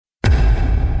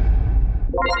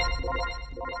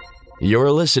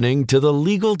You're listening to the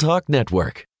Legal Talk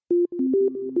Network.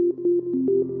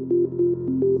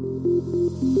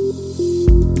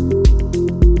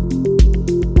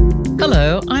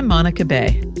 Hello, I'm Monica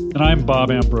Bay. And I'm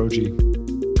Bob Ambrogi.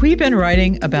 We've been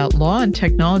writing about law and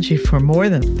technology for more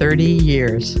than 30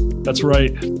 years. That's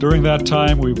right. During that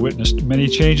time, we've witnessed many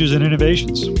changes and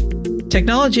innovations.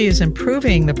 Technology is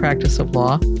improving the practice of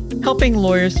law, helping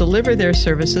lawyers deliver their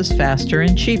services faster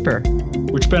and cheaper,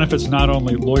 which benefits not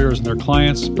only lawyers and their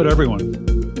clients, but everyone.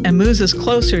 And moves us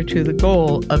closer to the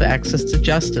goal of access to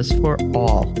justice for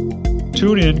all.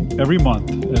 Tune in every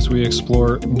month as we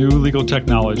explore new legal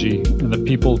technology and the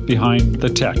people behind the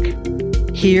tech.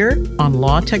 Here on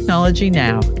Law Technology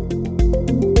Now.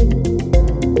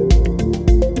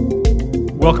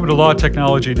 Welcome to Law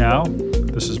Technology Now.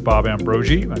 This is Bob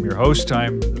Ambrogi. I'm your host.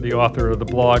 I'm the author of the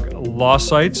blog Law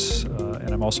Sites,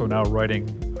 and I'm also now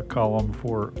writing a column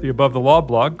for the Above the Law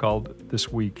blog called This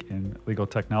Week in Legal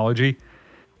Technology.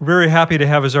 We're very happy to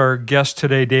have as our guest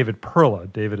today David Perla.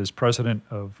 David is president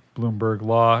of Bloomberg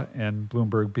Law and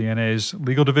Bloomberg BNA's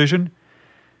legal division.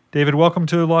 David, welcome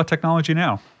to Law Technology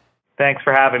Now. Thanks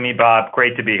for having me, Bob.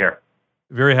 Great to be here.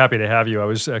 Very happy to have you. I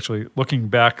was actually looking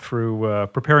back through,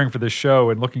 preparing for this show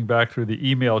and looking back through the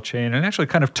email chain, and it actually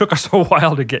kind of took us a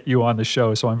while to get you on the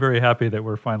show, so I'm very happy that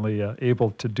we're finally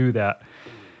able to do that.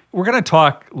 We're going to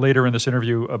talk later in this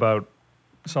interview about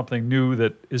something new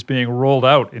that is being rolled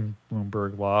out in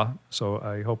Bloomberg Law, so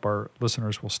I hope our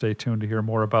listeners will stay tuned to hear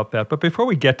more about that. But before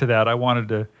we get to that, I wanted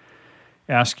to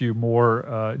ask you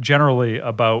more generally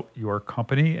about your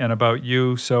company and about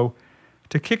you. So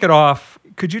to kick it off,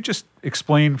 could you just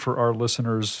explain for our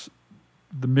listeners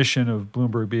the mission of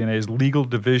Bloomberg BNA's legal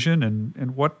division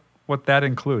and what that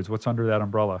includes, what's under that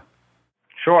umbrella?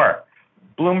 Sure.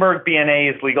 Bloomberg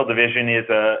BNA's legal division is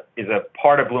a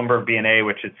part of Bloomberg BNA,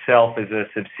 which itself is a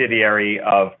subsidiary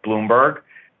of Bloomberg.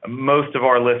 Most of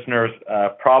our listeners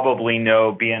probably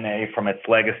know BNA from its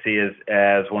legacy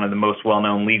as one of the most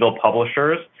well-known legal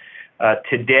publishers.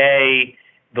 Today,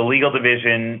 the legal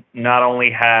division not only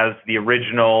has the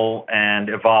original and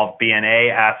evolved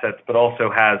BNA assets, but also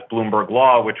has Bloomberg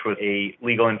Law, which was a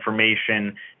legal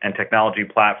information and technology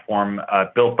platform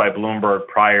built by Bloomberg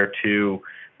prior to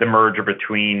the merger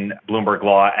between Bloomberg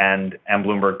Law and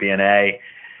Bloomberg BNA.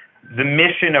 The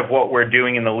mission of what we're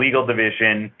doing in the legal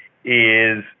division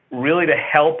is really to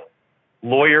help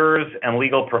lawyers and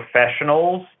legal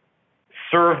professionals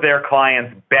serve their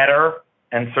clients better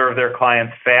and serve their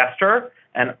clients faster,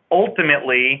 and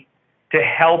ultimately to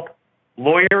help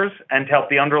lawyers and to help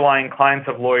the underlying clients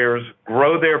of lawyers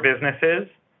grow their businesses,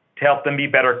 to help them be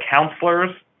better counselors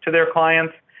to their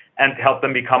clients, and to help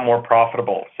them become more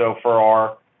profitable. So for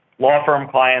our law firm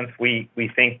clients, we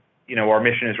think, our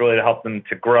mission is really to help them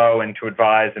to grow and to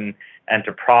advise and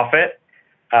to profit.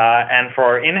 And for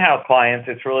our in-house clients,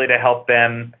 it's really to help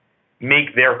them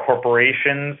make their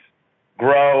corporations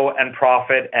grow and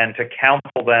profit and to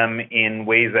counsel them in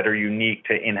ways that are unique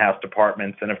to in-house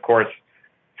departments. And of course,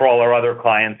 for all our other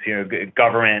clients,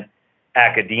 government,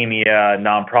 academia,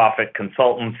 nonprofit,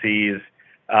 consultancies,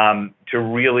 to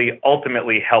really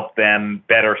ultimately help them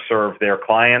better serve their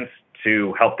clients,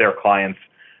 to help their clients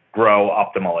grow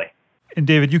optimally. And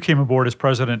David, you came aboard as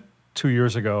president 2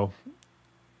 years ago.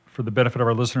 For the benefit of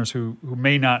our listeners who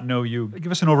may not know you,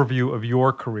 give us an overview of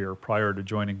your career prior to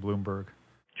joining Bloomberg.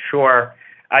 Sure.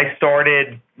 I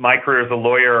started my career as a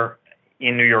lawyer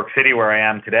in New York City, where I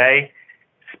am today.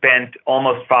 Spent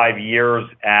almost 5 years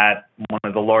at one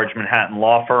of the large Manhattan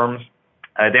law firms.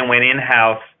 I then went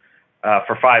in-house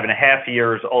for 5.5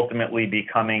 years, ultimately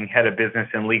becoming head of business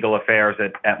and legal affairs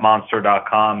at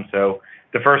Monster.com. So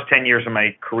the first 10 years of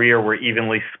my career were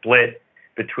evenly split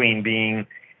between being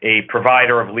a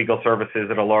provider of legal services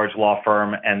at a large law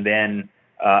firm and then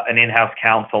an in-house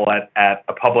counsel at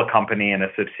a public company and a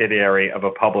subsidiary of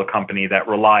a public company that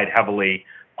relied heavily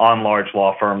on large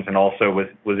law firms and also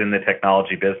was in the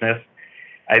technology business.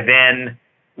 I then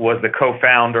was the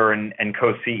co-founder and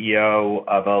co-CEO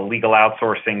of a legal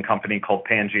outsourcing company called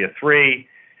Pangea 3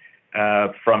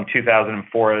 from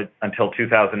 2004 until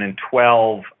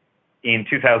 2012. In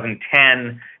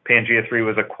 2010, Pangea 3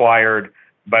 was acquired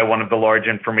by one of the large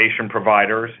information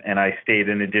providers, and I stayed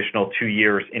an additional 2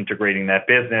 years integrating that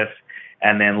business,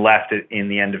 and then left it in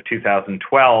the end of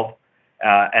 2012,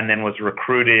 and then was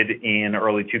recruited in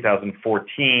early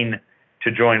 2014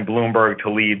 to join Bloomberg to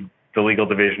lead the legal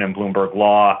division in Bloomberg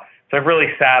Law. So I've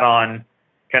really sat on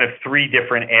kind of three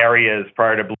different areas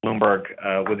prior to Bloomberg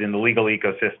within the legal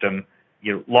ecosystem: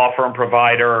 law firm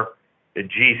provider, the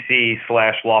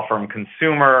GC/law firm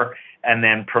consumer, and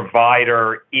then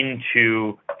provider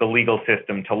into the legal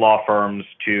system to law firms,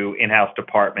 to in-house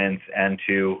departments, and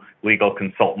to legal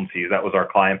consultancies. That was our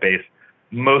client base.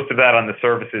 Most of that on the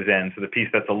services end. So the piece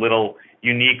that's a little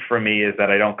unique for me is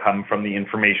that I don't come from the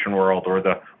information world or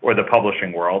the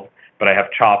publishing world, but I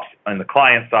have chops on the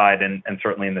client side and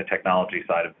certainly in the technology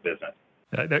side of the business.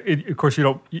 Of course,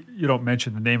 you don't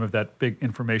mention the name of that big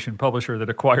information publisher that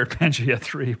acquired Pangea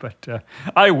 3, but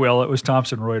I will. It was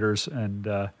Thomson Reuters, and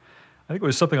I think it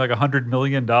was something like $100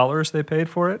 million they paid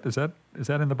for it. Is that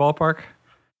in the ballpark?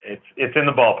 It's in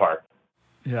the ballpark.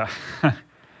 Yeah.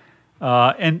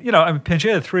 And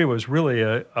Pangea 3 was really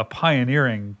a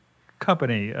pioneering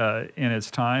company in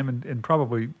its time, and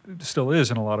probably still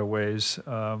is in a lot of ways.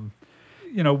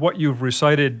 What you've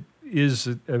recited is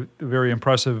a very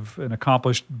impressive and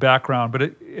accomplished background,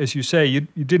 but as you say, you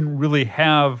didn't really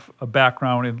have a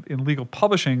background in legal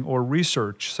publishing or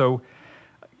research. So,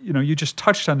 you just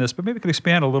touched on this, but maybe you could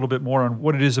expand a little bit more on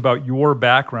what it is about your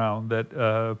background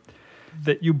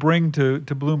that you bring to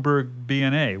Bloomberg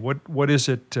BNA. What is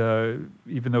it,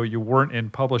 even though you weren't in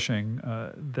publishing,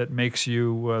 that makes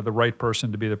you the right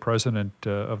person to be the president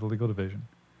of the legal division?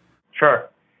 Sure.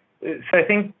 So I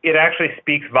think it actually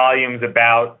speaks volumes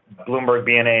about Bloomberg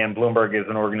BNA and Bloomberg as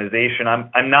an organization.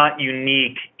 I'm not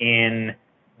unique in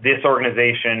this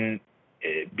organization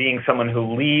being someone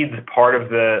who leads part of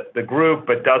the group,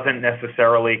 but doesn't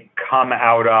necessarily come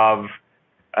out of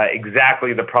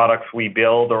exactly the products we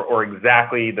build or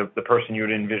exactly the person you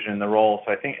would envision in the role.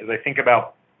 So I think as I think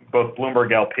about both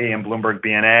Bloomberg LP and Bloomberg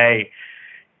BNA,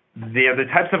 they're the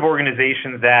types of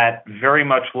organizations that very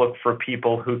much look for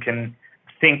people who can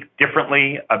think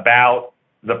differently about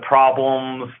the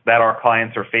problems that our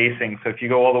clients are facing. So if you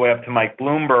go all the way up to Mike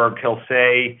Bloomberg, he'll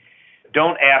say,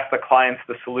 don't ask the clients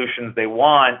the solutions they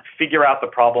want, figure out the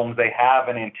problems they have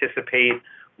and anticipate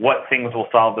what things will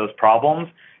solve those problems.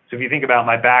 So if you think about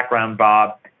my background,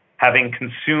 Bob, having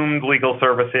consumed legal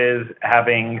services,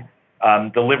 having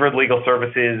delivered legal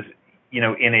services, in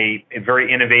a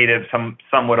very innovative,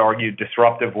 some would argue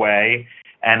disruptive way,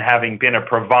 and having been a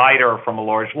provider from a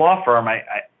large law firm,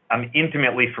 I'm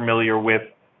intimately familiar with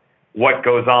what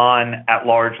goes on at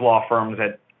large law firms,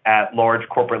 at large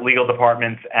corporate legal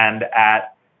departments, and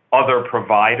at other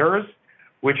providers,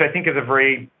 which I think is a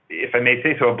very, if I may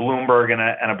say so, a Bloomberg and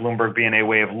a Bloomberg BNA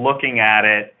way of looking at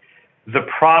it. The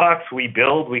products we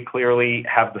build, we clearly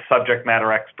have the subject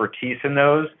matter expertise in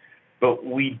those, but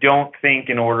we don't think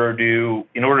in order to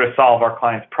solve our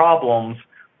clients' problems,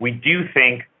 we do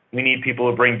think we need people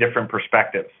who bring different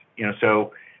perspectives.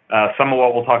 So some of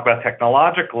what we'll talk about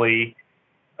technologically,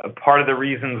 part of the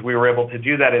reasons we were able to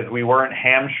do that is we weren't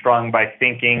hamstrung by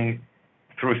thinking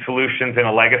through solutions in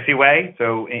a legacy way.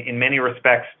 So in many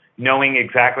respects, knowing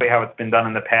exactly how it's been done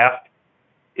in the past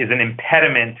is an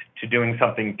impediment to doing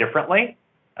something differently.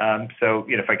 So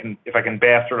if I can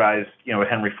bastardize, what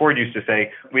Henry Ford used to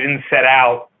say, we didn't set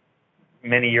out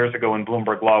many years ago when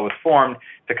Bloomberg Law was formed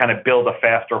to kind of build a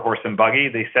faster horse and buggy.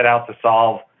 They set out to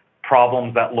solve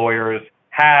problems that lawyers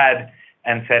had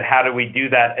and said, how do we do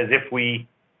that as if we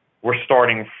were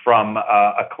starting from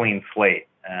a clean slate?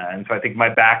 And so I think my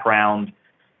background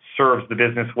serves the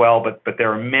business well, but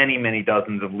there are many, many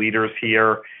dozens of leaders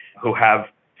here who have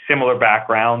similar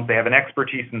backgrounds. They have an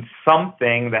expertise in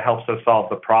something that helps us solve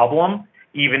the problem,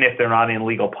 even if they're not in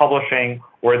legal publishing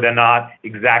or they're not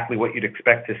exactly what you'd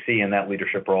expect to see in that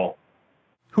leadership role.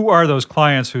 Who are those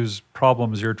clients whose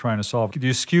problems you're trying to solve? Do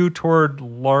you skew toward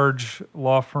large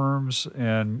law firms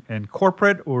and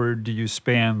corporate, or do you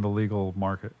span the legal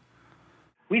market?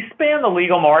 We span the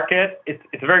legal market.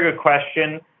 It's a very good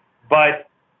question, but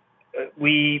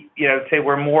we say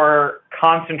we're more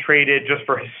concentrated just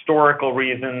for historical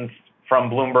reasons from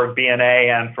Bloomberg BNA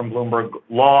and from Bloomberg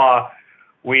Law.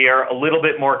 We are a little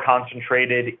bit more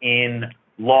concentrated in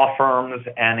law firms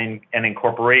and in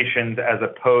corporations as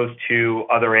opposed to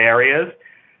other areas.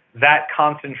 That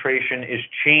concentration is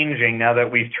changing now that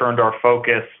we've turned our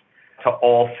focus to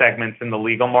all segments in the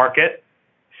legal market.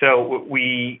 So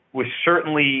we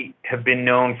certainly have been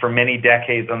known for many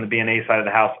decades on the BNA side of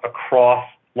the house across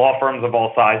law firms of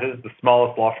all sizes, the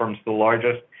smallest law firms to the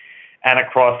largest, and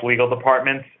across legal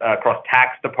departments, across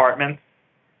tax departments.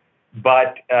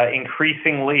 But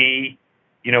increasingly,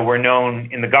 we're known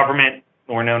in the government,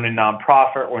 we're known in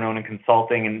nonprofit, we're known in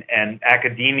consulting and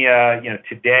academia.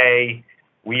 Today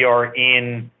we are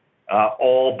in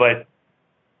all but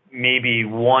maybe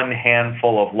one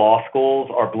handful of law schools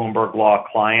are Bloomberg Law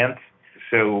clients.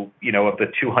 So, of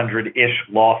the 200-ish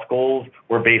law schools,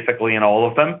 we're basically in all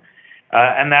of them.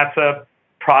 And that's a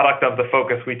product of the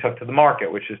focus we took to the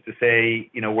market, which is to say,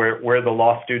 where the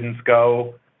law students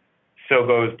go so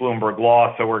goes Bloomberg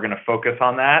Law, so we're going to focus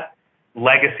on that.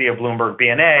 Legacy of Bloomberg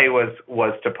BNA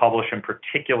was to publish in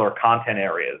particular content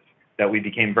areas that we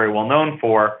became very well known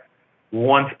for.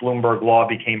 Once Bloomberg Law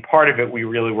became part of it, we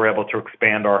really were able to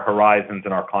expand our horizons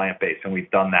and our client base, and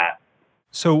we've done that.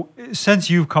 So since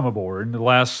you've come aboard in the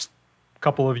last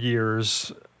couple of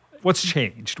years, what's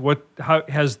changed? How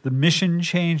has the mission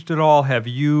changed at all? Have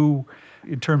you,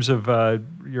 in terms of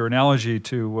your analogy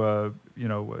to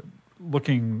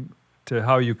looking to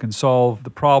how you can solve the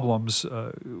problems,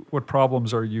 what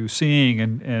problems are you seeing,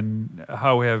 and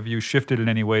how have you shifted in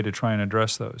any way to try and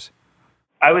address those?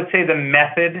 I would say the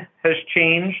method has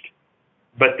changed,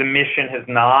 but the mission has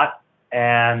not,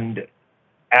 and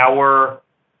our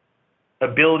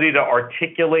ability to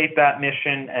articulate that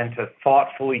mission and to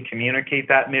thoughtfully communicate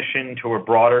that mission to a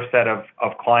broader set of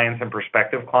clients and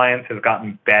prospective clients has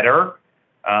gotten better.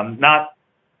 Not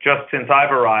just since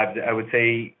I've arrived, I would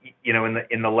say,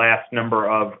 in the last number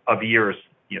of years,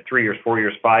 3 years, 4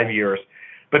 years, 5 years.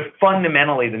 But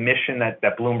fundamentally, the mission that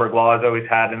Bloomberg Law has always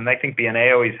had, and I think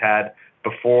BNA always had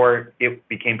before it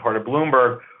became part of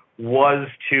Bloomberg, was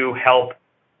to help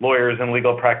lawyers and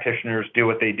legal practitioners do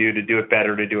what they do, to do it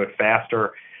better, to do it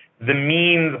faster. The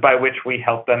means by which we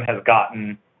help them has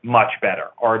gotten much better.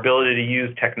 Our ability to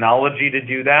use technology to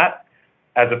do that,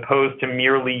 as opposed to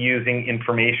merely using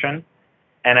information,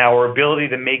 and our ability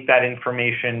to make that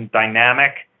information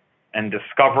dynamic and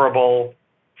discoverable,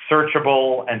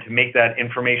 searchable, and to make that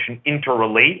information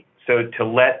interrelate, so to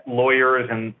let lawyers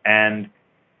and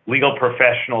legal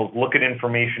professionals look at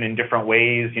information in different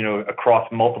ways,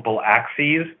 across multiple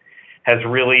axes, has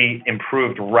really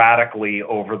improved radically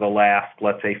over the last,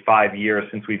 let's say, 5 years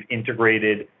since we've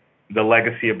integrated the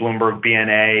legacy of Bloomberg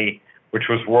BNA, which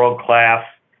was world-class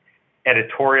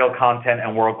editorial content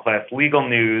and world-class legal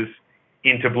news,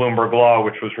 into Bloomberg Law,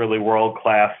 which was really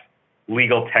world-class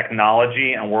legal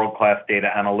technology and world-class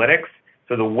data analytics.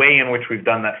 So the way in which we've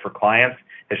done that for clients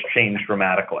has changed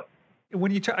dramatically. When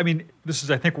you, this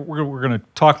is, I think we're going to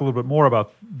talk a little bit more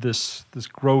about this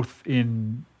growth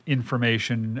in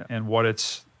information and what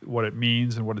it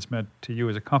means and what it's meant to you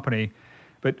as a company.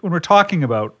 But when we're talking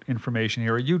about information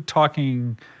here, what are you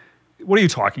talking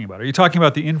about? Are you talking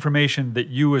about the information that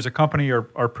you as a company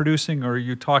are producing, or are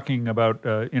you talking about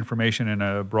information in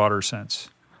a broader sense?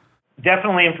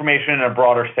 Definitely information in a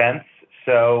broader sense.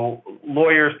 So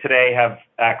lawyers today have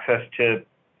access to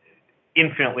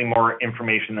infinitely more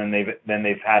information than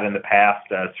they've had in the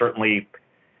past. Certainly,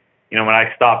 when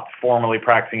I stopped formally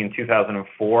practicing in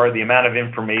 2004, the amount of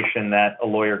information that a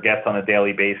lawyer gets on a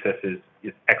daily basis is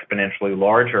exponentially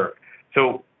larger.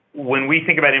 So when we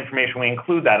think about information, we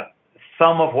include that.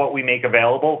 Some of what we make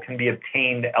available can be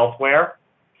obtained elsewhere.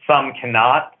 Some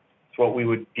cannot. It's what we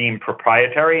would deem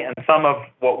proprietary. And some of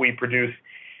what we produce,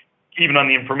 even on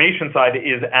the information side,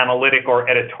 is analytic or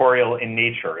editorial in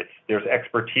nature. There's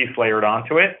expertise layered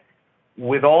onto it.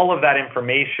 With all of that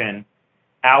information,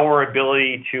 our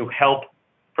ability to help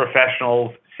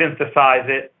professionals synthesize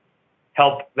it,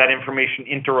 help that information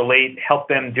interrelate, help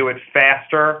them do it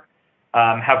faster,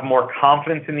 have more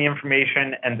confidence in the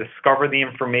information, and discover the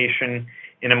information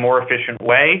in a more efficient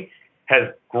way has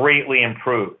greatly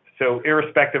improved. So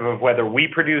irrespective of whether we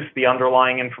produce the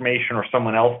underlying information or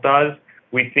someone else does,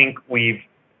 we think we've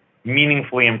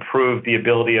meaningfully improved the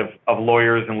ability of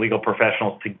lawyers and legal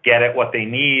professionals to get at what they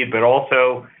need, but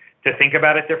also to think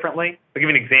about it differently. I'll give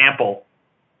you an example,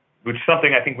 which is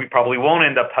something I think we probably won't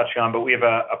end up touching on, but we have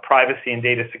a privacy and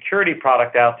data security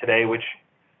product out today which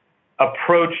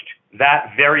approached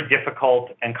that very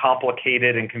difficult and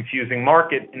complicated and confusing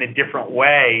market in a different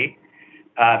way.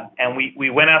 And we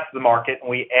went out to the market and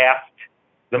we asked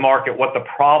the market what the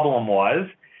problem was.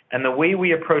 And the way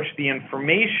we approached the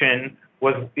information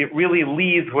was it really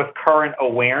leads with current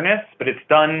awareness, but it's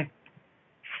done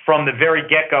from the very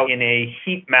get-go in a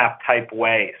heat map type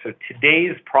way. So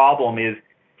today's problem is,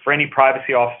 for any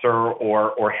privacy officer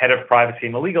or head of privacy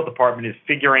in the legal department, is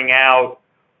figuring out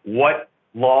what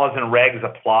laws and regs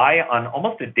apply on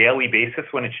almost a daily basis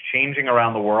when it's changing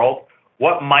around the world.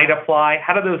 What might apply?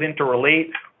 How do those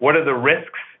interrelate? What are the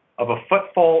risks of a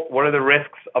foot fault? What are the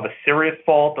risks of a serious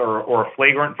fault or a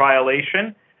flagrant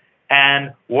violation?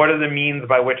 And what are the means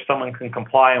by which someone can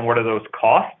comply, and what are those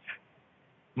costs?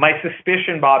 My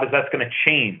suspicion, Bob, is that's going to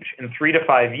change. In 3 to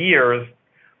 5 years,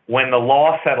 when the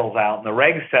law settles out and the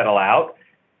regs settle out,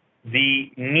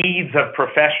 the needs of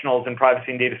professionals in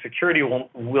privacy and data security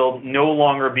will no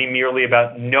longer be merely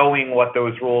about knowing what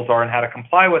those rules are and how to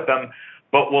comply with them,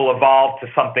 but will evolve to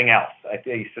something else.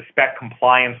 I suspect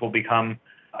compliance will become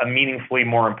a meaningfully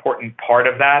more important part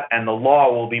of that, and the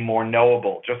law will be more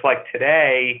knowable. Just like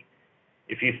today,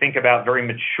 if you think about very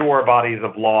mature bodies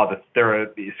of law, there are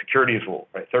the securities rules,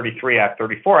 right? 33 Act,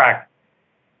 34 Act,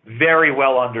 very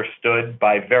well understood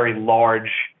by very large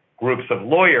groups of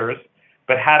lawyers,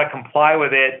 but how to comply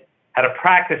with it, how to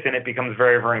practice in it becomes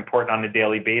very, very important on a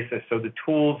daily basis. So the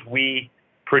tools we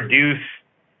produce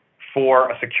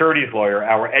for a securities lawyer,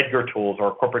 our Edgar tools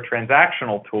or corporate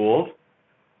transactional tools,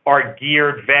 are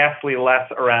geared vastly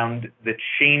less around the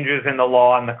changes in the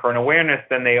law and the current awareness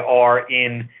than they are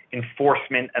in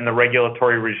enforcement and the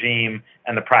regulatory regime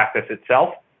and the practice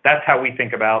itself. That's how we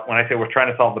think about when I say we're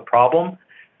trying to solve the problem.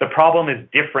 The problem is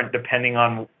different depending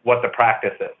on what the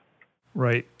practice is.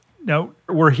 Right. Now,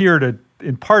 we're here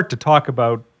in part to talk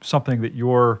about something that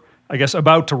you're, I guess,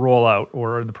 about to roll out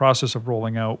or in the process of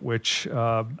rolling out, which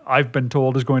I've been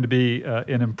told is going to be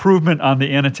an improvement on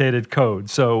the annotated code.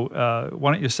 So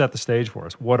why don't you set the stage for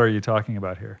us? What are you talking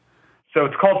about here? So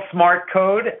it's called Smart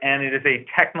Code, and it is a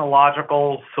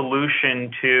technological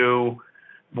solution to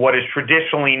what is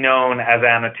traditionally known as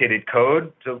annotated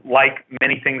code. So like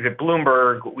many things at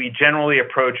Bloomberg, we generally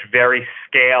approach very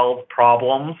scaled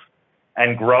problems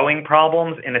and growing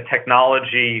problems in a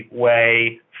technology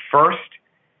way first,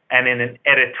 and in an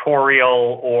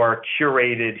editorial or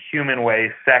curated human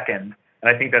way second.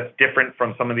 And I think that's different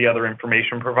from some of the other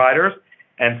information providers.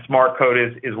 And Smart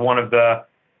Code is one of the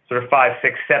sort of 5,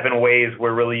 6, 7 ways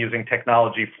we're really using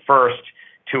technology first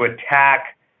to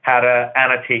attack how to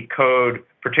annotate code,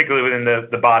 particularly within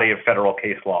the body of federal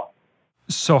case law.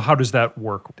 So how does that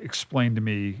work? Explain to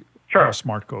me how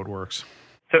Smart Code works.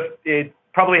 So it's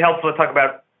probably helpful to talk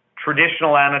about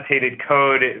traditional annotated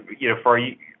code, for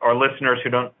our listeners who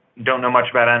don't know much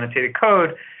about annotated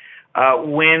code.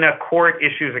 When a court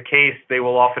issues a case, they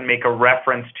will often make a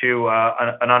reference to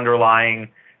an underlying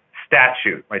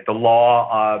statute, right? The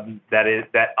law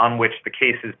that on which the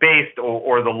case is based,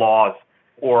 or the laws,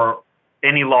 or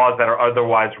any laws that are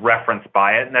otherwise referenced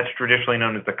by it, and that's traditionally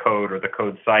known as the code or the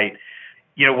code site.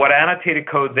 What annotated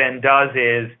code then does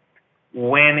is,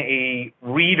 when a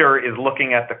reader is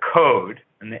looking at the code,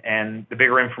 and the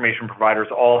bigger information providers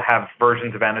all have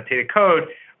versions of annotated code,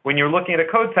 when you're looking at a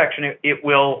code section, it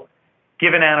will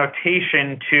give an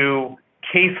annotation to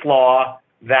case law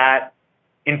that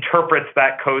interprets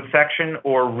that code section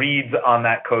or reads on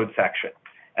that code section.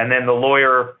 And then the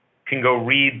lawyer can go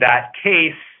read that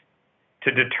case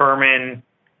to determine,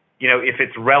 if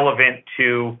it's relevant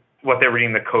to what they're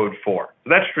reading the code for. So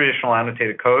that's traditional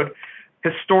annotated code.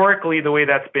 Historically, the way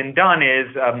that's been done is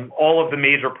all of the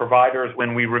major providers,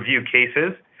 when we review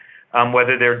cases,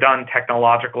 whether they're done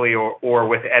technologically or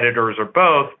with editors or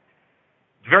both,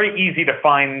 it's very easy to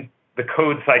find the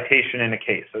code citation in a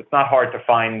case. So it's not hard to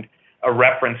find a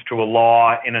reference to a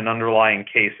law in an underlying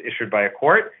case issued by a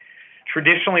court.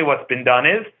 Traditionally, what's been done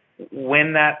is,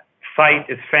 when that site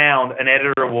is found, an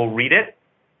editor will read it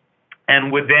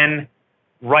and would then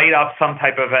write up some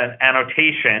type of an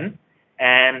annotation,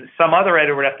 and some other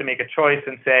editor would have to make a choice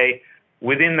and say,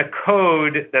 within the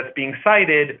code that's being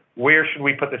cited, where should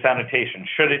we put this annotation?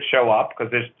 Should it show up? Because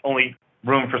there's only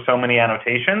room for so many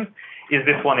annotations. Is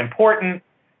this one important?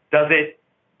 Does it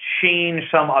change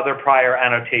some other prior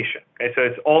annotation? Okay, so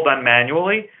it's all done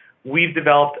manually. We've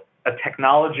developed a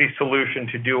technology solution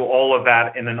to do all of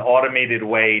that in an automated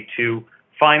way, to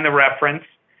find the reference,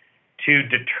 to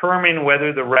determine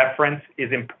whether the reference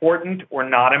is important or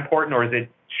not important, or is it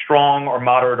strong or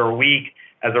moderate or weak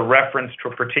as a reference to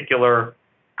a particular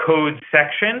code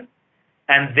section,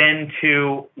 and then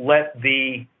to let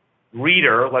the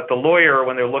reader, let the lawyer,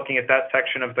 when they're looking at that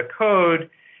section of the code,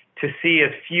 to see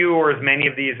as few or as many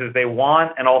of these as they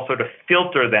want, and also to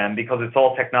filter them, because it's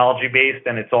all technology-based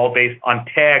and it's all based on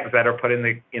tags that are put in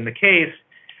the case,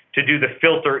 to do the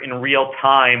filter in real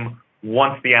time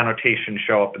once the annotations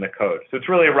show up in the code. So it's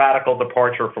really a radical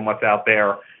departure from what's out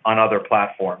there on other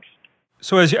platforms.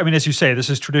 So as you say, this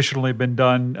has traditionally been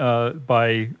done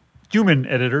by human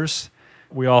editors.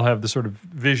 We all have the sort of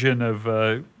vision of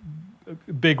a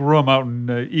big room out in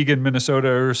Eagan, Minnesota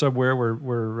or somewhere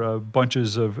where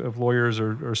bunches of lawyers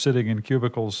are sitting in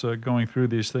cubicles going through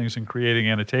these things and creating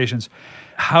annotations.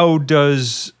 How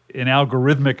does an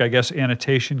algorithmic,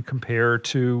 annotation compare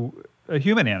to a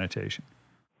human annotation?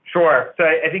 Sure. So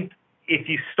I think if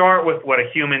you start with what a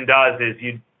human does, is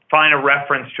you find a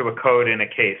reference to a code in a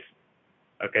case.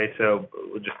 Okay, so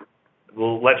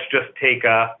let's just take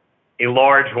a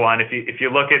large one. If you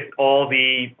look at all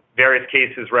the various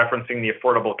cases referencing the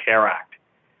Affordable Care Act,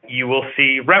 you will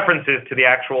see references to the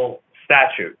actual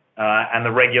statute and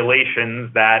the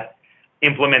regulations that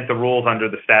implement the rules under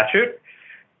the statute.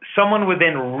 Someone would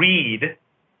then read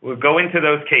We'll go into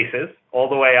those cases all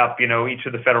the way up, each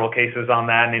of the federal cases on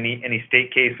that, and any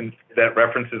state case that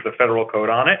references the federal code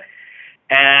on it,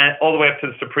 and all the way up to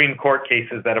the Supreme Court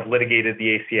cases that have litigated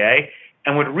the ACA,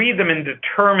 and would read them and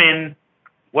determine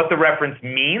what the reference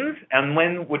means, and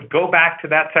then would go back to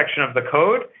that section of the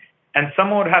code, and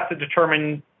someone would have to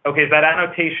determine, okay, is that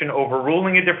annotation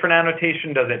overruling a different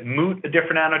annotation? Does it moot a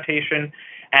different annotation?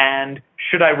 And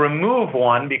should I remove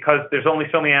one because there's only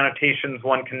so many annotations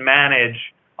one can manage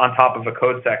on top of a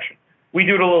code section? We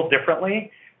do it a little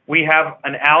differently. We have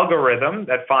an algorithm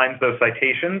that finds those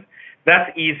citations.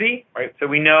 That's easy, right? So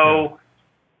we know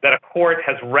that a court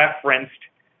has referenced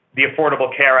the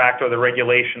Affordable Care Act or the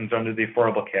regulations under the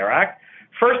Affordable Care Act.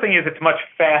 First thing is it's much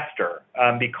faster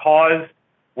because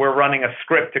we're running a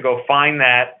script to go find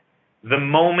that. The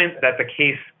moment that the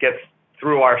case gets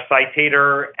through our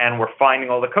citator and we're finding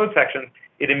all the code sections,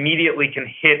 it immediately can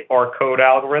hit our code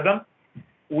algorithm.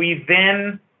 We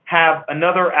then have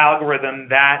another algorithm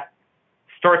that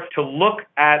starts to look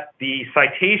at the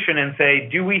citation and say,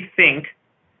 do we think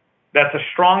that's a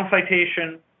strong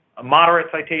citation, a moderate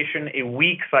citation, a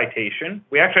weak citation?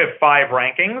 We actually have 5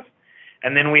 rankings,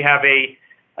 and then we have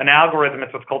an algorithm,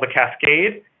 it's what's called a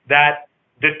cascade, that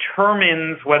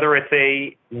determines whether it's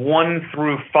a 1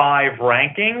 through 5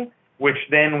 ranking, which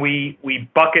then we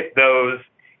bucket those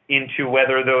into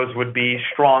whether those would be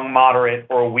strong, moderate,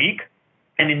 or weak.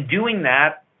 And in doing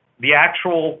that, the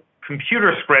actual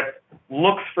computer script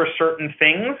looks for certain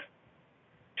things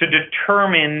to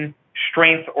determine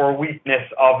strength or weakness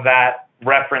of that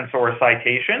reference or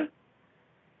citation.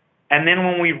 And then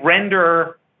when we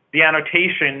render the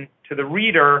annotation to the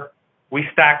reader, we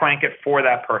stack rank it for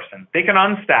that person. They can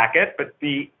unstack it, but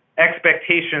the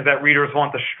expectation is that readers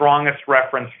want the strongest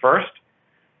reference first.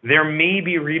 There may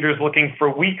be readers looking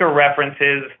for weaker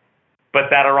references, but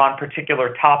that are on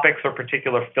particular topics or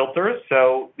particular filters.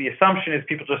 So the assumption is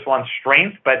people just want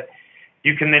strength, but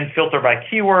you can then filter by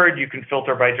keyword, you can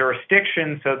filter by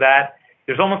jurisdiction, so that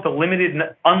there's almost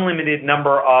a unlimited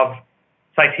number of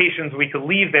citations we could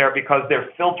leave there because they're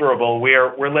filterable.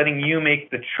 We're letting you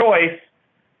make the choice,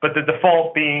 but the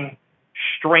default being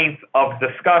strength of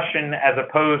discussion as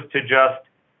opposed to just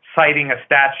citing a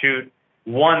statute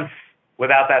once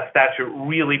without that statute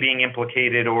really being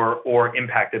implicated or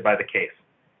impacted by the case.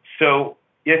 So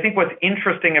I think what's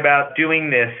interesting about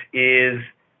doing this is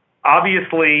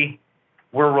obviously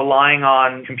we're relying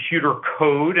on computer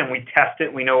code and we test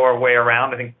it, we know our way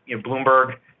around. I think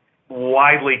Bloomberg,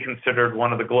 widely considered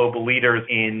one of the global leaders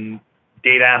in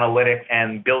data analytics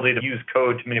and ability to use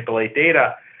code to manipulate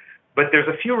data. But there's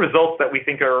a few results that we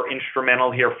think are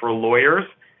instrumental here for lawyers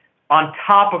on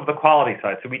top of the quality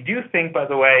side. So we do think, by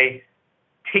the way,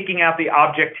 taking out the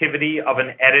objectivity of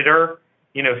an editor,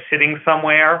 sitting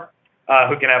somewhere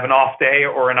who can have an off day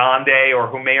or an on day or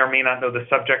who may or may not know the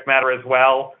subject matter as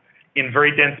well in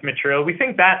very dense material, we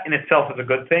think that in itself is a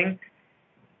good thing.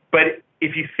 But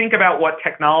if you think about what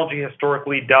technology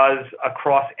historically does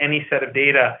across any set of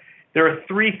data, there are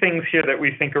 3 things here that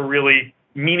we think are really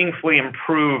meaningfully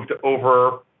improved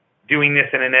over doing this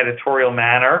in an editorial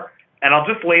manner. And I'll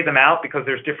just lay them out because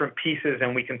there's different pieces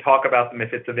and we can talk about them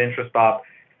if it's of interest, Bob.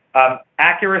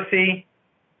 Accuracy,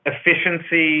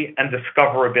 efficiency, and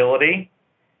discoverability.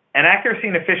 And accuracy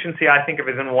and efficiency I think of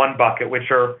as in one bucket,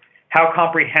 which are how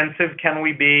comprehensive can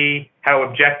we be, how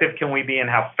objective can we be, and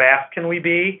how fast can we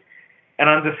be. And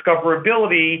on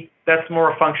discoverability, that's more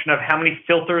a function of how many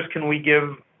filters can we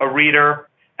give a reader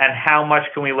and how much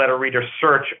can we let a reader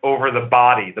search over the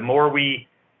body. The more we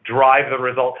drive the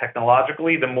result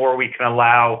technologically, the more we can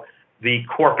allow the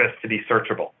corpus to be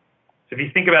searchable. So if you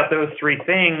think about those 3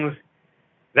 things,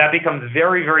 that becomes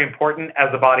very, very important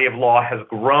as the body of law has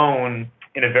grown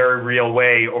in a very real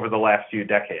way over the last few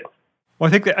decades. Well,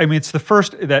 I think it's the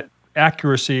first, that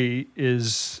accuracy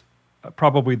is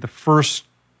probably the first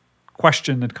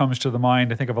question that comes to the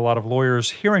mind, I think, of a lot of lawyers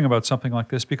hearing about something like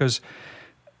this, because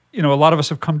a lot of us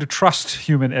have come to trust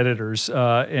human editors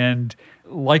and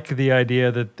like the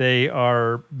idea that they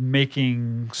are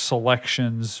making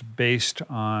selections based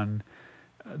on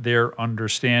their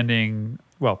understanding.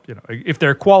 Well, if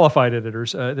they're qualified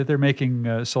editors, that they're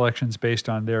making selections based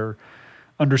on their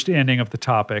understanding of the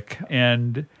topic.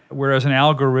 And whereas an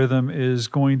algorithm is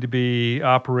going to be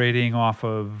operating off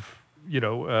of,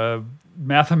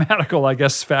 mathematical, I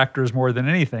guess, factors more than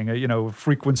anything,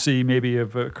 frequency maybe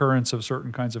of occurrence of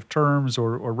certain kinds of terms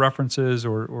or references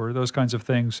or those kinds of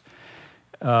things.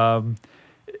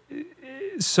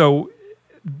 So,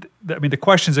 the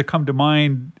questions that come to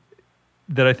mind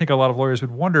that I think a lot of lawyers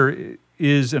would wonder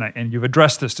is, and you've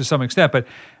addressed this to some extent, but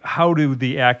how do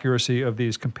the accuracy of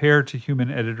these compare to human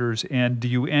editors, and do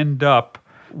you end up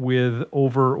with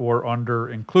over or under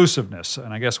inclusiveness.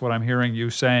 And I guess what I'm hearing you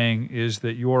saying is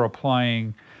that you're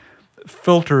applying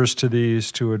filters to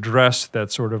these to address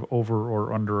that sort of over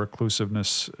or under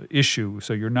inclusiveness issue.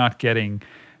 So you're not getting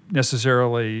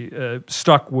necessarily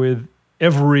stuck with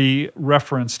every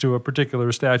reference to a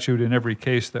particular statute in every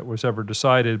case that was ever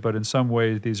decided, but in some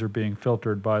ways these are being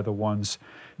filtered by the ones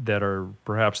that are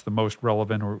perhaps the most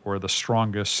relevant or the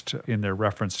strongest in their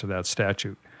reference to that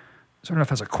statute. So I don't know if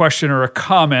that's a question or a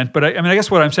comment, but I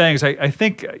guess what I'm saying is I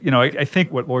think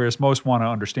what lawyers most want to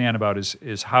understand about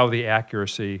is how the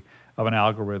accuracy of an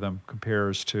algorithm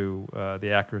compares to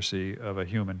the accuracy of a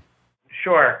human.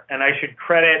 Sure, and I should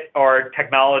credit our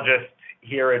technologists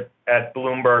here at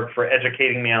Bloomberg for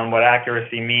educating me on what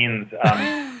accuracy means.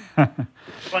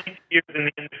 20 years in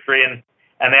the industry, and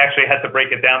they actually had to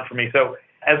break it down for me. So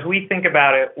as we think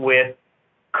about it with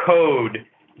code,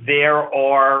 there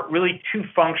are really two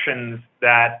functions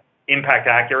that impact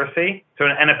accuracy. So,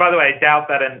 and by the way, I doubt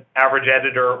that an average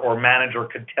editor or manager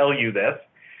could tell you this.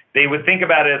 They would think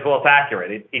about it as, well, it's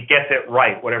accurate. It gets it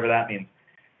right, whatever that means.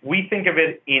 We think of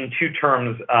it in two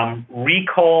terms,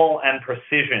 recall and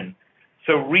precision.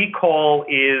 So recall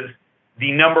is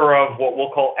the number of what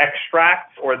we'll call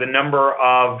extracts, or the number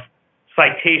of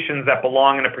citations that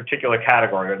belong in a particular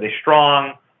category. Are they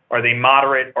strong? Are they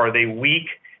moderate? Are they weak?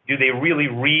 Do they really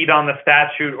read on the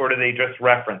statute, or do they just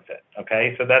reference it?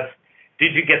 Okay, so that's,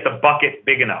 did you get the bucket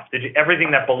big enough?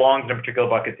 Everything that belongs in a particular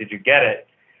bucket, did you get it?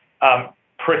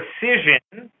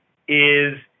 Precision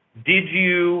is, did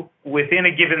you, within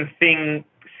a given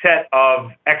set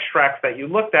of extracts that you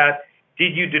looked at,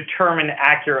 did you determine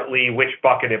accurately which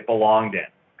bucket it belonged in?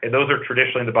 Okay, those are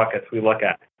traditionally the buckets we look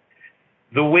at.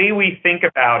 The way we think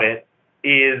about it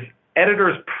is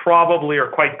editors probably are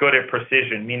quite good at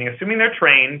precision, meaning assuming they're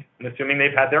trained and assuming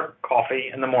they've had their coffee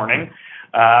in the morning.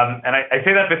 And I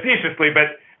say that facetiously,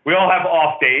 but we all have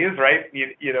off days, right?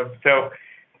 So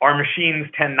our machines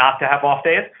tend not to have off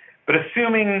days. But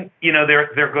assuming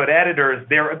they're good editors,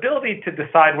 their ability to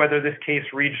decide whether this case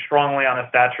reads strongly on a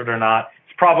statute or not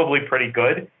is probably pretty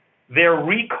good. Their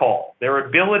recall, their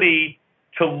ability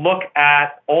to look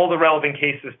at all the relevant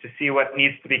cases to see what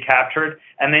needs to be captured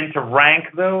and then to rank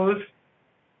those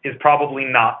is probably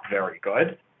not very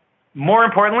good. More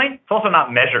importantly, it's also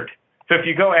not measured. So if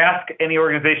you go ask any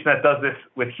organization that does this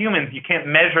with humans, you can't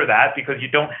measure that because you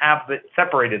don't have it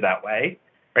separated that way,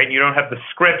 right? You don't have the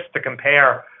scripts to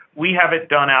compare. We have it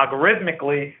done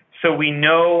algorithmically, so we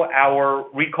know our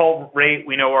recall rate,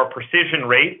 we know our precision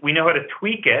rate, we know how to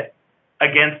tweak it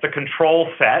against a control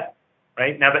set,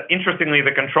 right? Now, interestingly,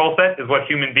 the control set is what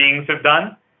human beings have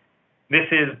done. This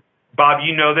is, Bob,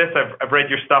 you know this, I've read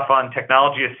your stuff on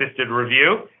technology-assisted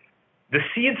review. The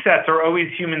seed sets are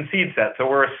always human seed sets, so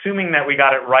we're assuming that we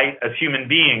got it right as human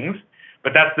beings,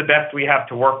 but that's the best we have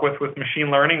to work with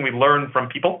machine learning. We learn from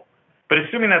people. But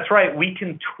assuming that's right, we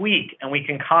can tweak and we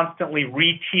can constantly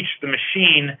reteach the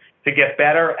machine to get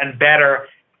better and better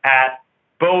at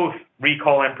both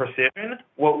recall and precision.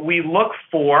 What we look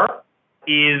for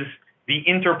is the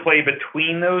interplay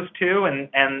between those two,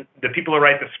 and the people who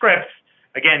write the scripts,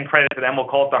 again, credit to them, we'll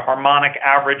call it the harmonic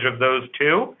average of those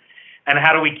two. And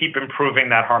how do we keep improving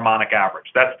that harmonic average?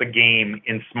 That's the game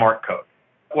in smart code.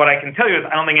 What I can tell you is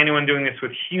I don't think anyone doing this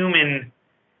with human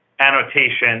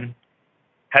annotation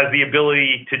has the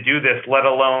ability to do this, let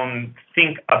alone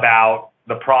think about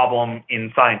the problem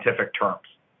in scientific terms.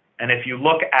 And if you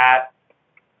look at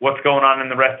what's going on in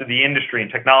the rest of the industry, in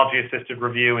technology-assisted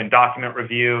review, in document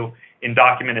review, in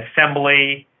document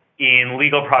assembly, in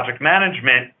legal project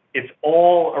management, it's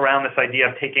all around this idea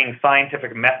of taking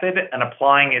scientific method and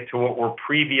applying it to what were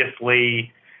previously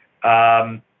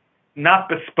not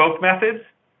bespoke methods,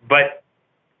 but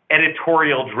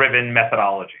editorial-driven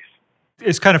methodologies.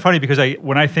 It's kind of funny because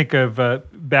when I think of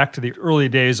back to the early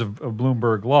days of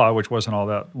Bloomberg Law, which wasn't all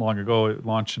that long ago, it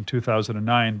launched in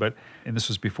 2009, and this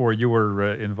was before you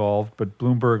were involved, but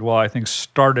Bloomberg Law, I think,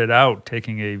 started out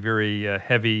taking a very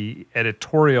heavy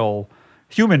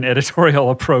human editorial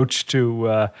approach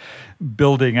to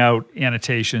building out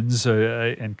annotations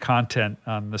and content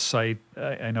on the site.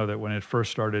 I know that when it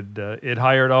first started, it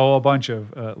hired a bunch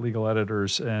of legal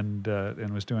editors and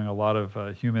was doing a lot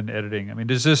of human editing. I mean,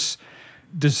 does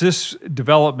this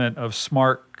development of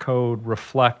smart code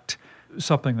reflect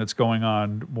something that's going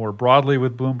on more broadly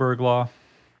with Bloomberg Law?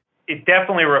 It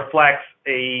definitely reflects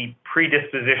a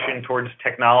predisposition towards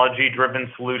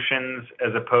technology-driven solutions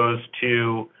as opposed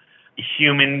to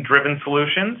human-driven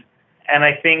solutions. And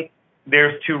I think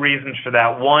there's two reasons for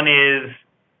that. One is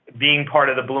being part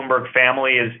of the Bloomberg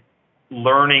family is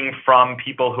learning from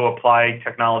people who apply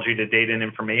technology to data and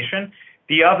information.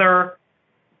 The other,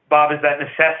 Bob, is that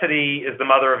necessity is the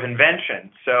mother of invention.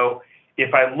 So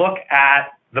if I look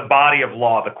at the body of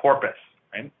law, the corpus,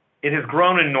 right, it has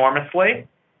grown enormously,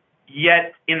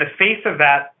 yet in the face of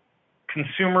that,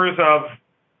 consumers of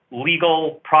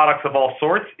legal products of all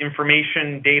sorts,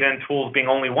 information, data, and tools being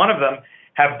only one of them,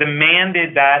 have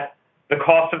demanded that the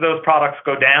cost of those products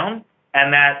go down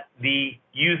and that the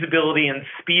usability and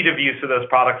speed of use of those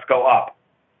products go up.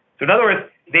 So in other words,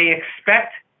 they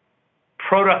expect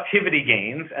productivity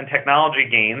gains and technology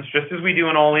gains, just as we do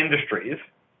in all industries,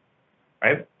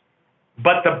 right?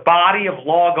 But the body of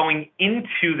law going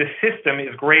into the system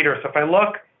is greater. So if I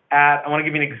look at, I want to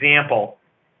give you an example.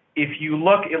 If you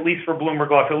look, at least for Bloomberg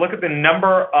Law, if you look at the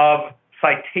number of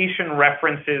citation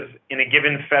references in a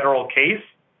given federal case,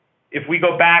 if we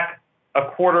go back a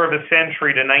quarter of a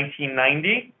century to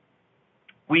 1990,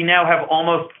 we now have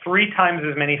almost 3 times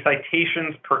as many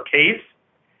citations per case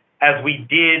as we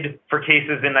did for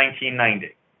cases in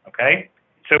 1990, okay?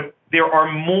 So there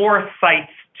are more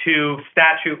cites to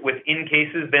statute within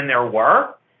cases than there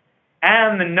were,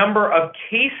 and the number of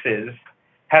cases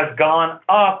has gone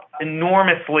up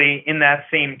enormously in that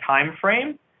same time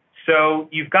frame. So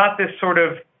you've got this sort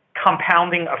of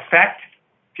compounding effect.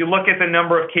 If you look at the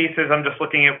number of cases, I'm just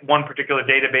looking at one particular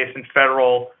database in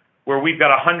federal where we've got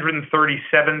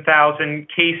 137,000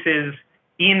 cases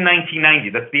in 1990.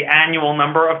 That's the annual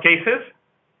number of cases.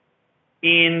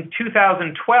 In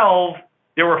 2012,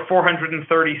 there were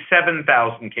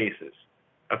 437,000 cases.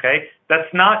 Okay?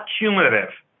 That's not cumulative.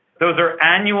 Those are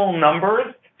annual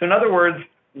numbers. So in other words,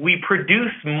 we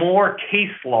produce more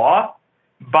case law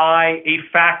by a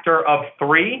factor of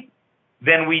 3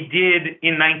 than we did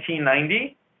in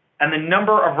 1990. And the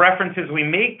number of references we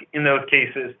make in those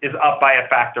cases is up by a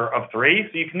factor of 3.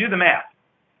 So you can do the math,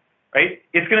 right?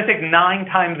 It's going to take 9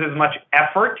 times as much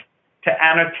effort to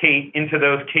annotate into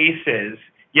those cases,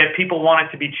 yet people want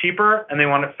it to be cheaper, and they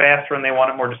want it faster, and they want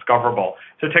it more discoverable.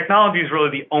 So technology is really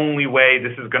the only way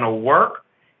this is going to work,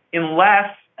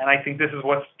 unless, and I think this is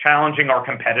what's challenging our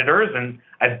competitors, and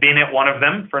I've been at one of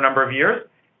them for a number of years,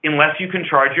 unless you can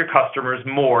charge your customers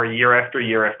more year after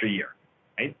year after year.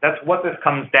 Right? That's what this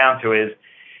comes down to is,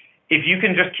 if you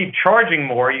can just keep charging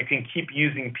more, you can keep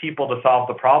using people to solve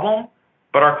the problem,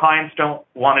 but our clients don't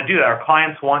want to do that. Our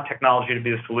clients want technology to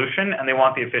be the solution, and they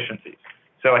want the efficiencies.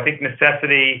 So I think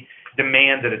necessity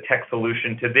demanded a tech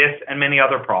solution to this and many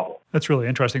other problems. That's really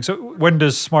interesting. So when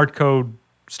does smart code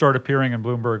start appearing in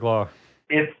Bloomberg Law?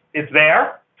 It's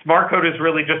there. Smart code is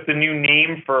really just the new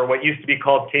name for what used to be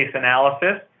called case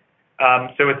analysis.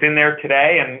 So it's in there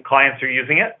today, and clients are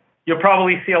using it. You'll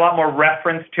probably see a lot more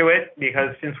reference to it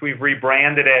because since we've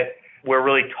rebranded it, we're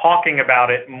really talking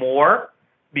about it more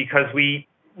because we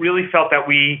really felt that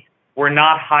we were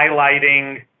not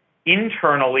highlighting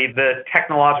internally the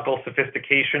technological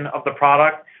sophistication of the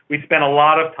product. We spent a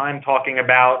lot of time talking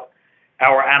about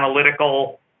our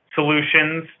analytical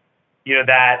solutions,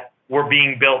 that were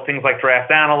being built, things like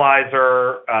Draft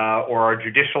Analyzer or our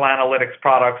judicial analytics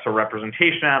products or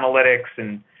representation analytics,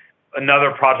 and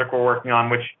another project we're working on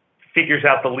which figures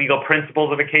out the legal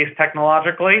principles of a case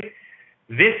technologically.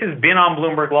 This has been on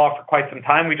Bloomberg Law for quite some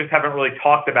time. We just haven't really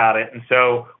talked about it. And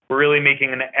so we're really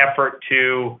making an effort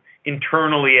to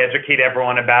internally educate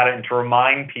everyone about it and to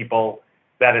remind people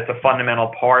that it's a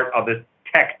fundamental part of the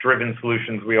tech-driven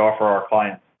solutions we offer our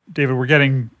clients. David,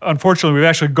 unfortunately, we've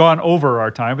actually gone over our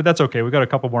time, but that's okay. We've got a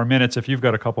couple more minutes if you've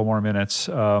got a couple more minutes.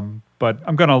 But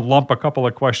I'm going to lump a couple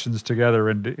of questions together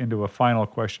into a final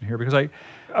question here because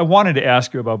I wanted to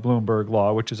ask you about Bloomberg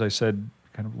Law, which, as I said,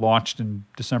 kind of launched in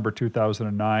December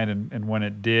 2009. And when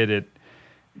it did,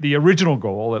 the original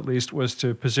goal, at least, was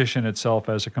to position itself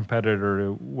as a competitor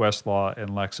to Westlaw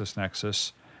and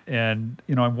LexisNexis. And,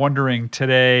 I'm wondering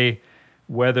today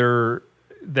whether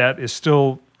that is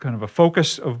still kind of a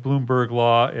focus of Bloomberg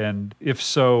Law, and if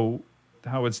so,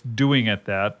 how it's doing at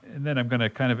that. And then I'm going to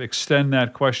kind of extend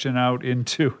that question out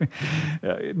into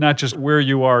not just where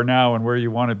you are now and where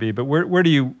you want to be, but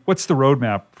what's the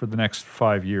roadmap for the next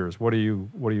 5 years? What are you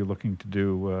looking to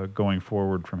do going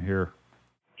forward from here?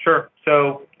 Sure.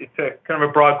 So it's a kind of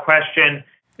a broad question.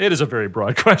 It is a very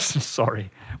broad question.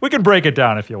 Sorry. We can break it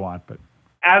down if you want, but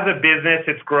as a business,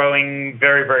 it's growing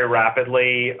very, very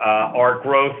rapidly. Our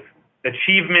growth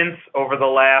achievements over the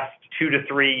last 2 to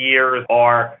 3 years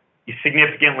are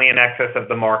significantly in excess of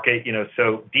the market,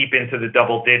 so deep into the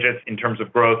double digits in terms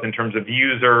of growth, in terms of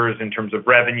users, in terms of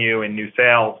revenue and new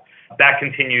sales. That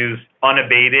continues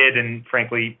unabated and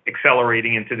frankly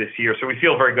accelerating into this year. So we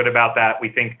feel very good about that. We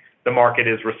think the market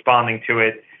is responding to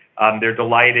it. They're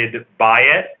delighted by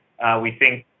it. We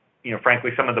think,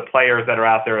 frankly, some of the players that are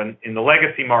out there in the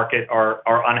legacy market are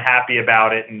unhappy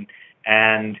about it and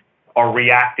and are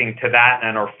reacting to that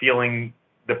and are feeling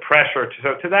the pressure.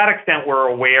 So to that extent, we're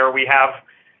aware we have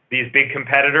these big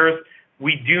competitors.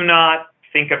 We do not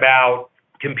think about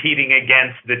competing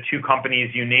against the two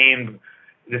companies you named.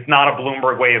 It's not a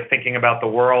Bloomberg way of thinking about the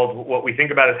world. What we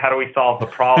think about is how do we solve the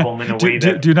problem in a way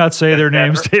that... Do not say their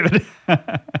names, David.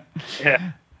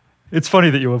 Yeah. It's funny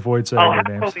that you avoid saying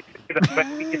their names. But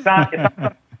it's not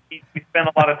something we spend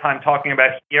a lot of time talking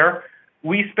about here.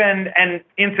 We spend, and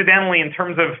incidentally, in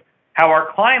terms of how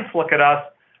our clients look at us,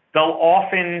 they'll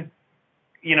often,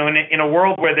 in a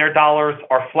world where their dollars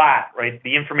are flat, right?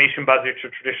 The information budgets are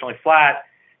traditionally flat.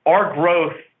 Our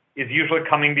growth is usually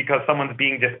coming because someone's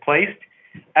being displaced.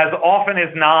 As often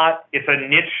as not, it's a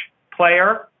niche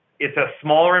player, it's a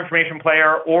smaller information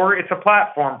player, or it's a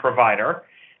platform provider.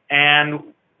 And,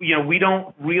 we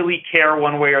don't really care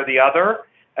one way or the other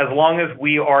as long as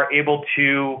we are able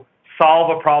to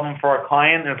solve a problem for our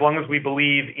client, and as long as we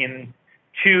believe in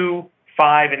 2,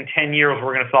 5, and 10 years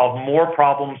we're going to solve more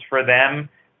problems for them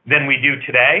than we do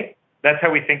today. That's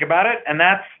how we think about it, and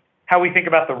that's how we think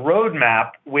about the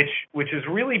roadmap, which is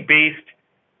really based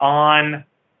on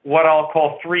what I'll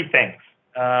call 3 things.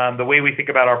 The way we think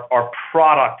about our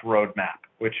product roadmap,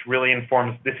 which really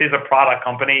informs, this is a product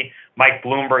company. Mike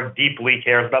Bloomberg deeply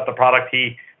cares about the product.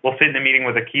 He will sit in a meeting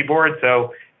with a keyboard,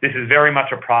 so this is very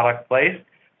much a product place.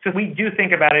 So we do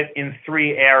think about it in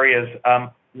 3 areas.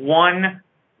 One,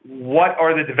 what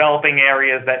are the developing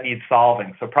areas that need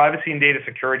solving? So privacy and data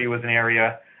security was an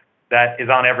area that is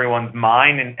on everyone's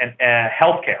mind, and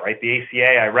healthcare, right? The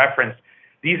ACA I referenced.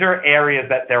 These are areas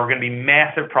that there are going to be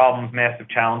massive problems, massive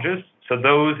challenges. So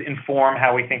those inform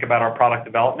how we think about our product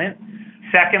development.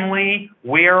 Secondly,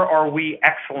 where are we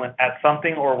excellent at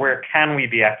something, or where can we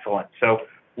be excellent? So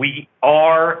we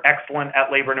are excellent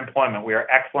at labor and employment. We are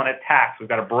excellent at tax. We've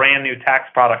got a brand new tax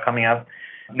product coming out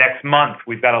next month.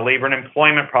 We've got a labor and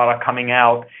employment product coming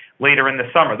out later in the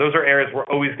summer. Those are areas we're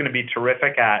always going to be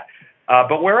terrific at.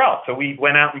 But where else? So we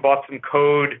went out and bought some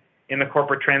code in the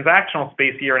corporate transactional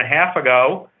space a year and a half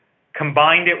ago,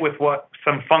 combined it with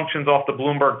some functions off the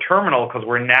Bloomberg terminal, because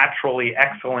we're naturally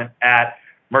excellent at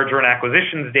merger and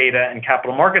acquisitions data and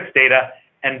capital markets data,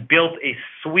 and built a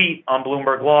suite on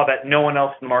Bloomberg Law that no one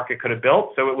else in the market could have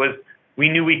built. So we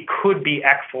knew we could be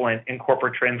excellent in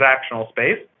corporate transactional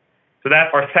space. So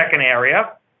that's our second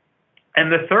area.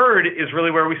 And the third is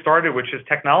really where we started, which is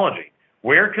technology.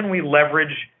 Where can we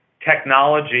leverage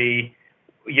technology,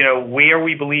 where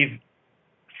we believe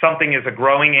something is a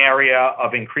growing area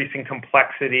of increasing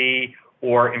complexity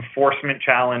or enforcement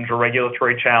challenge or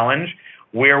regulatory challenge,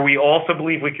 where we also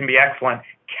believe we can be excellent?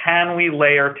 Can we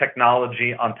layer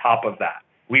technology on top of that?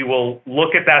 We will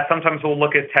look at that. Sometimes we'll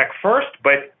look at tech first,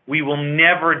 but we will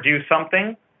never do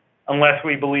something unless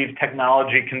we believe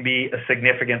technology can be a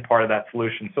significant part of that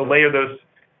solution. So layer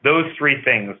those 3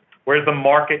 things. Where's the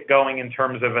market going in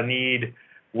terms of a need?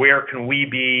 Where can we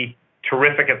be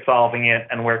terrific at solving it?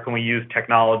 And where can we use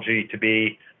technology to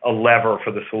be a lever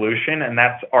for the solution? And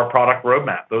that's our product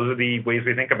roadmap. Those are the ways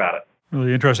we think about it.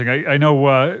 Really interesting. I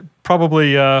know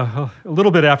probably a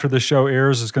little bit after the show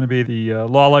airs is going to be the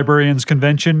Law Librarians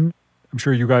Convention. I'm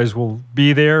sure you guys will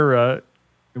be there.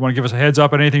 You want to give us a heads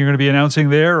up on anything you're going to be announcing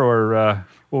there, or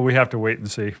will we have to wait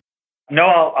and see? No,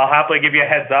 I'll happily give you a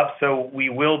heads up. So we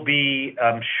will be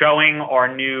showing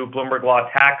our new Bloomberg Law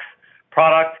Tax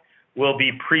product. We'll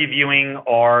be previewing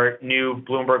our new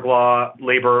Bloomberg Law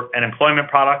Labor and Employment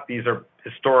product. These are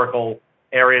historical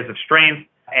areas of strength.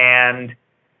 And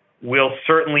we'll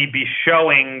certainly be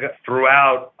showing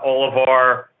throughout all of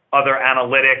our other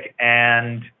analytic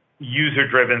and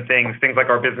user-driven things like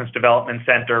our Business Development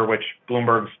Center, which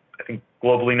Bloomberg's, I think,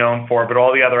 globally known for, but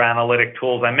all the other analytic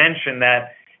tools I mentioned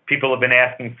that people have been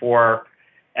asking for,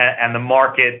 and the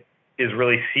market is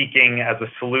really seeking as a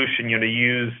solution, to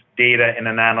use data in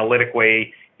an analytic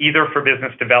way, either for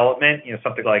business development,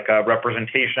 something like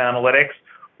representation analytics,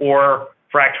 or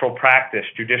for actual practice,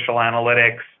 judicial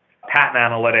analytics, patent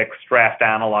analytics, draft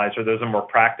analyzer. Those are more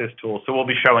practice tools. So we'll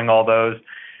be showing all those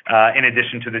in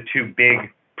addition to the 2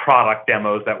 big product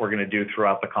demos that we're going to do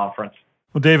throughout the conference.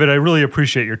 Well, David, I really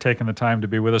appreciate your taking the time to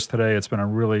be with us today. It's been a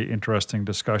really interesting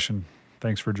discussion.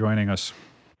 Thanks for joining us.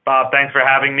 Bob, thanks for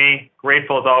having me.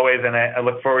 Grateful as always, and I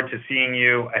look forward to seeing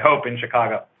you, I hope, in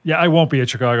Chicago. Yeah, I won't be at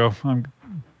Chicago. I'm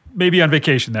maybe on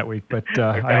vacation that week, but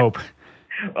okay. I hope.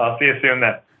 I'll see you soon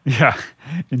then. Yeah,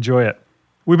 enjoy it.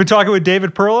 We've been talking with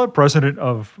David Perla, president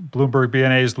of Bloomberg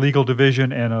BNA's legal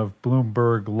division and of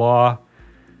Bloomberg Law.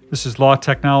 This is Law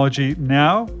Technology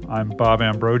Now. I'm Bob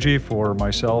Ambrogi for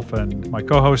myself and my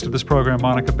co-host of this program,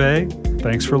 Monica Bay.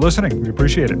 Thanks for listening. We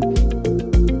appreciate it.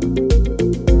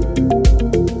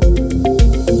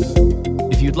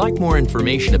 like more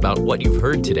information about what you've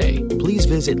heard today, please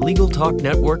visit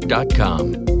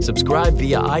LegalTalkNetwork.com. Subscribe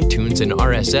via iTunes and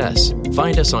RSS.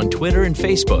 Find us on Twitter and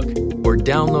Facebook, or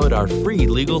download our free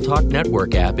Legal Talk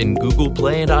Network app in Google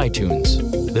Play and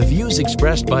iTunes. The views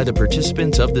expressed by the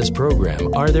participants of this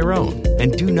program are their own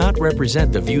and do not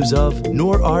represent the views of,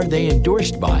 nor are they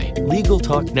endorsed by, Legal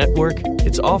Talk Network,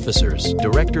 its officers,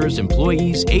 directors,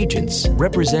 employees, agents,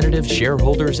 representatives,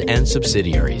 shareholders, and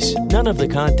subsidiaries. None of the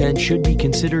content should be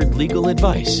considered legal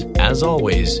advice. As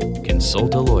always,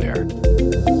 consult a lawyer.